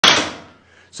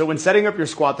So when setting up your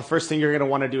squat, the first thing you're going to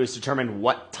want to do is determine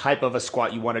what type of a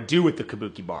squat you want to do with the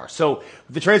Kabuki bar. So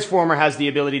the Transformer has the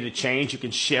ability to change. You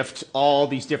can shift all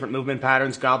these different movement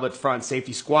patterns: goblet, front,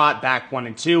 safety squat, back 1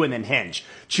 and 2, and then hinge.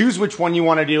 Choose which one you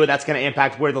want to do, and that's going to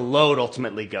impact where the load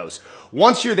ultimately goes.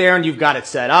 Once you're there and you've got it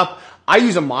set up, I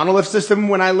use a monolift system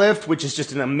when I lift, which is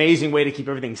just an amazing way to keep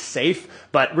everything safe.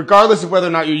 But regardless of whether or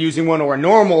not you're using one or a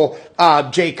normal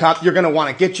J-cup, you're going to want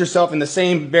to get yourself in the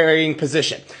same varying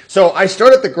position. So I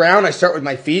start at the ground. I start with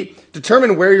my feet.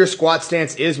 Determine where your squat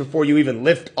stance is before you even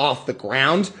lift off the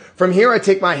ground. From here, I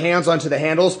take my hands onto the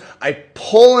handles. I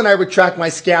pull and I retract my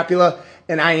scapula,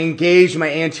 and I engage my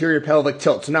anterior pelvic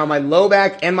tilt. So now my low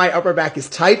back and my upper back is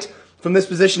tight. From this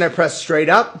position, I press straight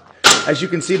up. As you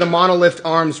can see, the monolift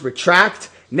arms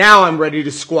retract. Now I'm ready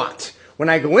to squat. When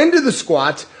I go into the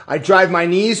squat, I drive my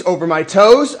knees over my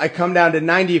toes. I come down to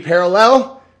 90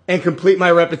 parallel and complete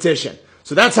my repetition.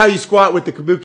 So that's how you squat with the Kabuki